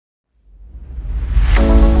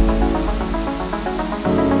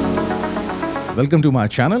Welcome to my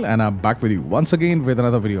channel, and I'm back with you once again with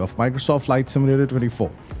another video of Microsoft Flight Simulator 24.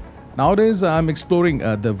 Nowadays I'm exploring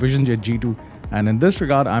the VisionJet G2, and in this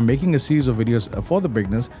regard I'm making a series of videos for the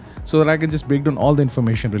beginners so that I can just break down all the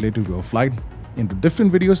information related to a flight into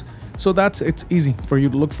different videos, so that it's easy for you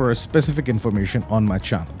to look for a specific information on my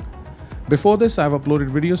channel. Before this, I've uploaded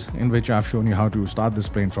videos in which I've shown you how to start this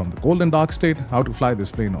plane from the cold and dark state, how to fly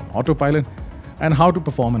this plane on autopilot, and how to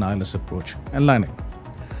perform an ILS approach and landing.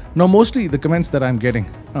 Now, mostly the comments that I'm getting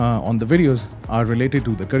on the videos are related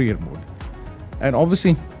to the career mode. And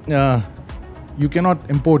obviously, you cannot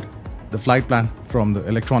import the flight plan from the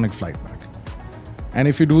electronic flight bag. And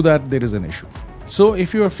if you do that, there is an issue. So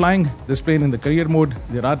if you are flying this plane in the career mode,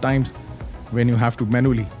 there are times when you have to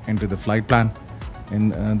manually enter the flight plan in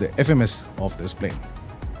the FMS of this plane.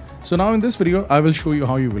 So now in this video, I will show you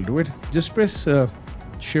how you will do it. Just press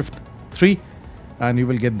Shift 3 and you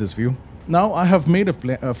will get this view. Now I have made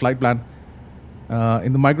a flight plan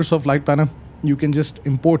in the Microsoft Flight Planner. You can just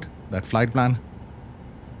import that flight plan.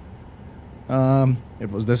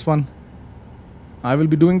 It was this one. I will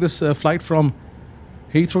be doing this flight from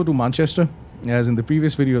Heathrow to Manchester. As in the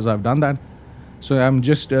previous videos, I've done that. So I'm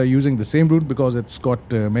just using the same route because it's got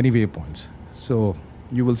many waypoints. So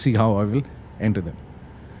you will see how I will enter them.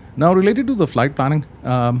 Now, related to the flight planning,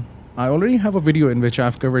 I already have a video in which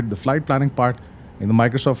I've covered the flight planning part in the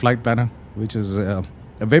Microsoft Flight Planner, which is a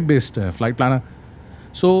web-based flight planner.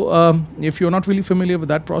 So if you're not really familiar with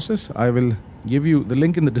that process, I will give you the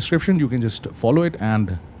link in the description. You can just follow it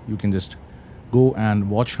and you can just go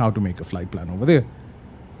and watch how to make a flight plan over there.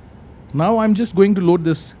 Now I'm just going to load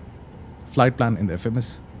this flight plan in the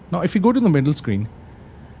FMS. Now if you go to the middle screen,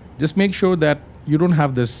 just make sure that you don't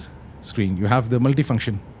have this screen. You have the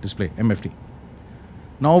multifunction display, MFD.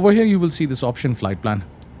 Now over here you will see this option flight plan.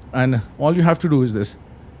 And all you have to do is this: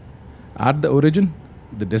 add the origin,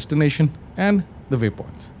 the destination, and the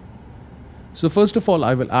waypoints. So first of all,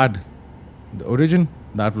 I will add the origin.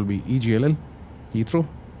 That will be EGLL, Heathrow.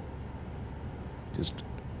 Just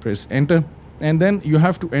press enter. And then you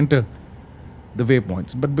have to enter the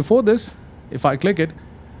waypoints. But before this, if I click it,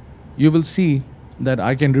 you will see that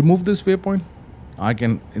I can remove this waypoint. I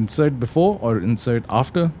can insert before or insert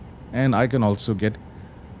after, and I can also get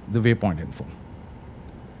the waypoint info.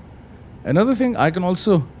 Another thing, I can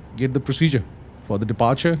also get the procedure for the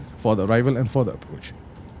departure, for the arrival, and for the approach.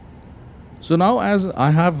 So now as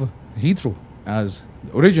I have Heathrow as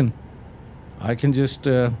the origin, I can just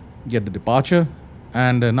get the departure,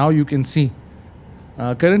 and now you can see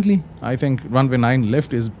currently I think runway 9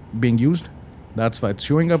 left is being used. That's why it's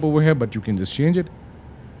showing up over here, but you can just change it.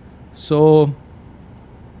 So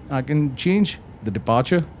I can change the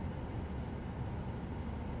departure.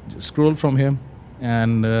 Just scroll from here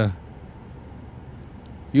and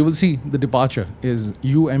you will see the departure is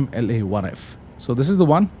UMLA1F. So this is the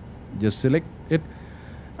one. Just select it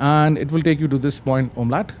and it will take you to this point,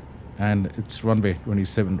 Omlat, and it's runway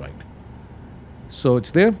 27 right. So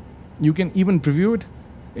it's there. You can even preview it.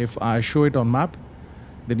 If I show it on map,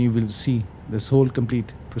 then you will see this whole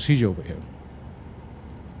complete procedure over here.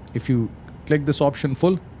 If you click this option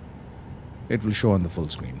full, it will show on the full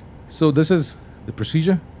screen. So this is the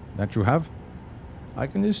procedure that you have. I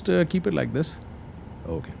can just keep it like this.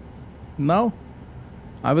 Okay. Now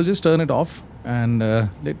I will just turn it off, and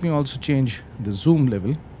let me also change the zoom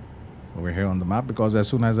level over here on the map, because as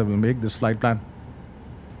soon as I will make this flight plan,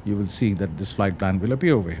 you will see that this flight plan will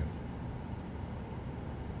appear over here.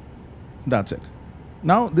 That's it.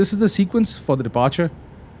 Now this is the sequence for the departure.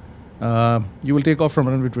 You will take off from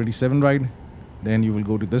runway 27 right, then you will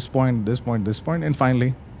go to this point, this point, this point, and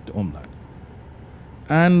finally to Omlat.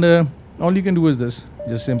 And all you can do is this: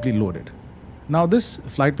 just simply load it. Now this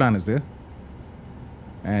flight plan is there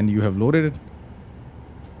and you have loaded it.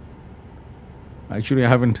 Actually, I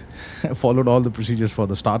haven't followed all the procedures for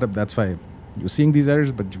the startup. That's why you're seeing these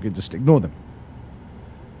errors, but you can just ignore them.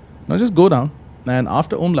 Now just go down, and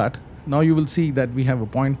after Omlat, now you will see that we have a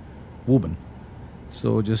point, Woburn.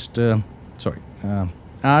 So just,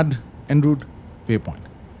 add en route waypoint.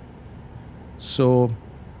 So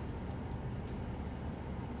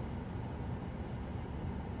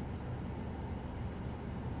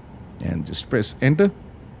and just press enter.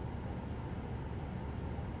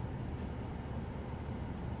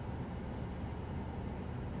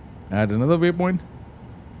 Add another waypoint.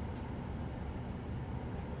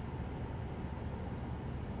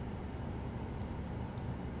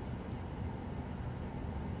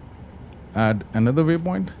 Add another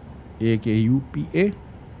waypoint, AKUPA. You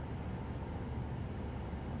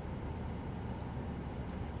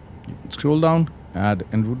can scroll down, add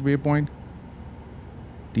en route waypoint,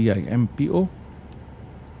 TIMPO.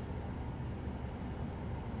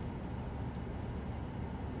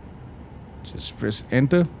 Just press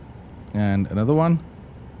enter, and another one,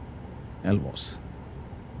 LVOS.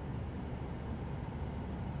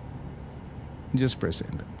 Just press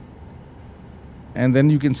enter, and then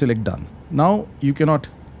you can select done. Now you cannot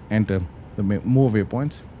enter the more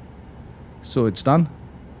waypoints, so it's done.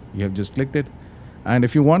 You have just clicked it, and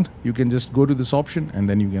if you want, you can just go to this option, and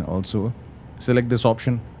then you can also select this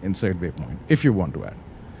option, insert waypoint, if you want to add.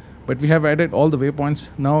 But we have added all the waypoints.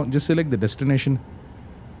 Now just select the destination,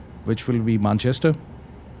 which will be Manchester,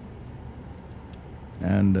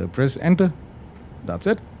 and press enter. That's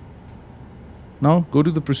it. Now go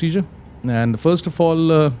to the procedure, and first of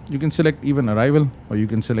all, you can select even arrival, or you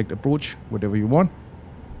can select approach, whatever you want.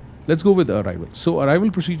 Let's go with the arrival. So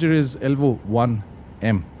arrival procedure is LENOVO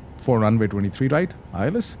 1M for runway 23 right,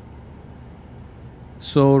 ILS.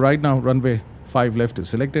 So right now runway 5 left is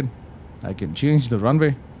selected. I can change the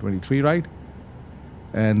runway 23 right,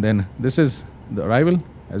 and then this is the arrival.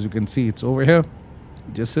 As you can see, it's over here.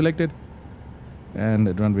 Just select it, and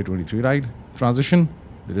at runway 23 right. Transition,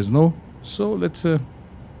 there is no, so let's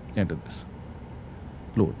enter this.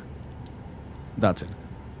 Load. That's it.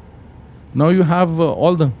 Now you have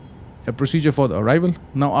all the procedure for the arrival.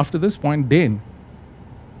 Now after this point, Dane,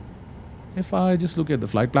 if I just look at the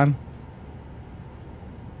flight plan,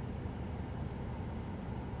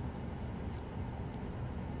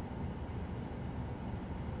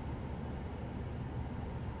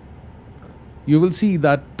 you will see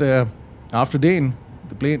that after Dane,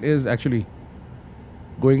 the plane is actually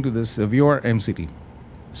going to this VRAM city.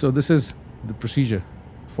 So this is the procedure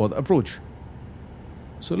for the approach.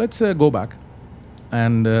 So let's go back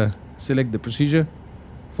and select the procedure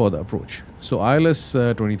for the approach. So ILS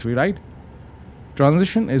 23 right.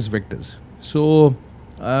 Transition is vectors. So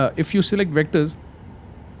if you select vectors,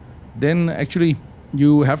 then actually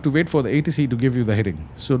you have to wait for the ATC to give you the heading.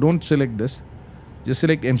 So don't select this. Just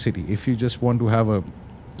select MCT if you just want to have a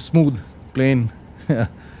smooth, plain,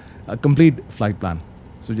 a complete flight plan.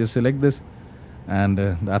 So just select this, and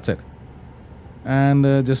that's it.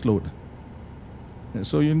 And just load.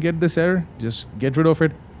 So you can get this error, just get rid of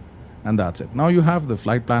it, and that's it. Now you have the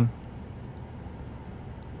flight plan.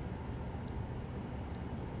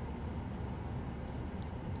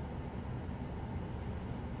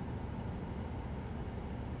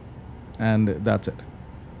 And that's it.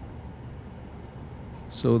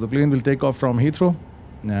 So the plane will take off from Heathrow,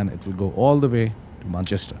 and it will go all the way to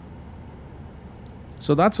Manchester.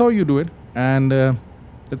 So that's how you do it. And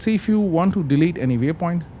let's see, if you want to delete any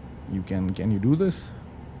waypoint, you can you do this?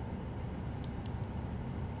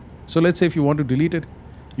 So let's say if you want to delete it,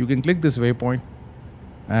 you can click this waypoint,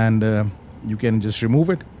 and you can just remove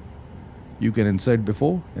it. You can insert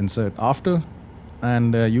before, insert after,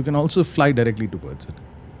 and you can also fly directly towards it.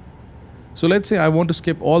 So let's say I want to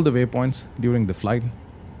skip all the waypoints during the flight,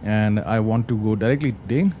 and I want to go directly to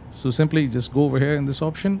Dane. So simply just go over here in this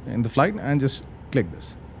option in the flight and just click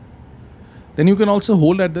this. Then you can also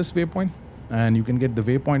hold at this waypoint, and you can get the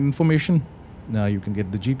waypoint information. You can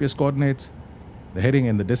get the GPS coordinates, the heading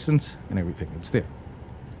and the distance and everything. It's there.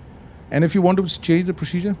 And if you want to change the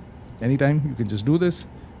procedure anytime, you can just do this.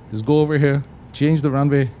 Just go over here, change the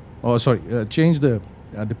runway, change the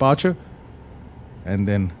departure, and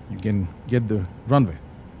then you can get the runway.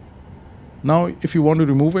 Now if you want to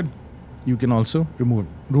remove it, you can also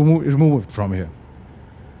remove it from here.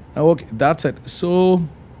 Okay, that's it. So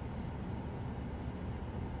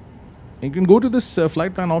you can go to this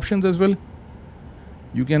flight plan options as well.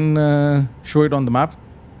 You can show it on the map.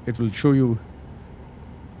 It will show you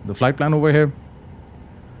the flight plan over here.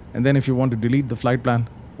 And then if you want to delete the flight plan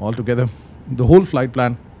altogether, the whole flight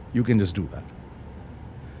plan, you can just do that.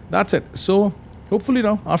 That's it. So hopefully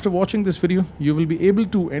now, after watching this video, you will be able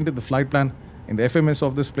to enter the flight plan in the FMS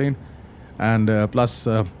of this plane, and plus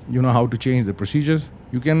you know how to change the procedures.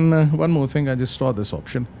 You can, one more thing, I just saw this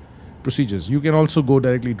option, procedures. You can also go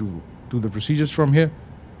directly to the procedures from here.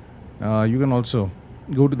 You can also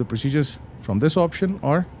go to the procedures from this option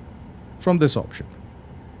or from this option,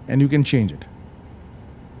 and you can change it.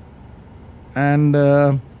 And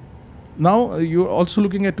now you're also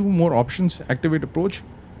looking at two more options: activate approach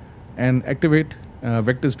and activate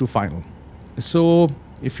vectors to final. So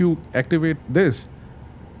if you activate this,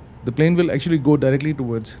 the plane will actually go directly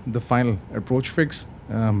towards the final approach fix,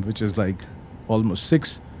 which is like almost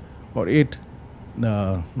 6 or 8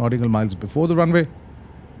 nautical miles before the runway.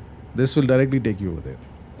 This will directly take you over there.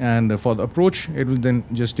 And for the approach, it will then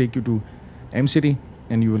just take you to MCT,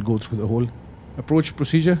 and you will go through the whole approach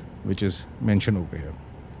procedure, which is mentioned over here.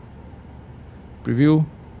 Preview,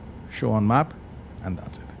 show on map, and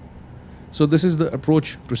that's it. So this is the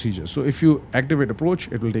approach procedure. So if you activate approach,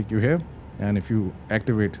 it will take you here. And if you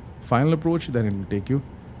activate final approach, then it will take you,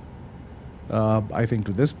 I think,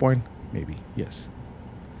 to this point, maybe, yes.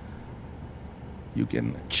 You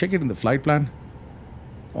can check it in the flight plan.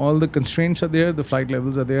 All the constraints are there, the flight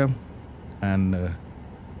levels are there, and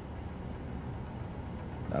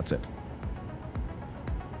that's it.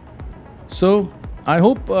 So I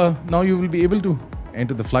hope now you will be able to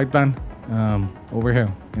enter the flight plan over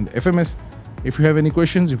here in the FMS. If you have any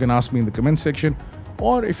questions, you can ask me in the comment section,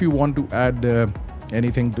 or if you want to add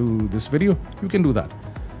anything to this video, you can do that.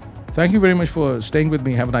 Thank you very much for staying with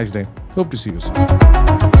me. Have a nice day. Hope to see you soon.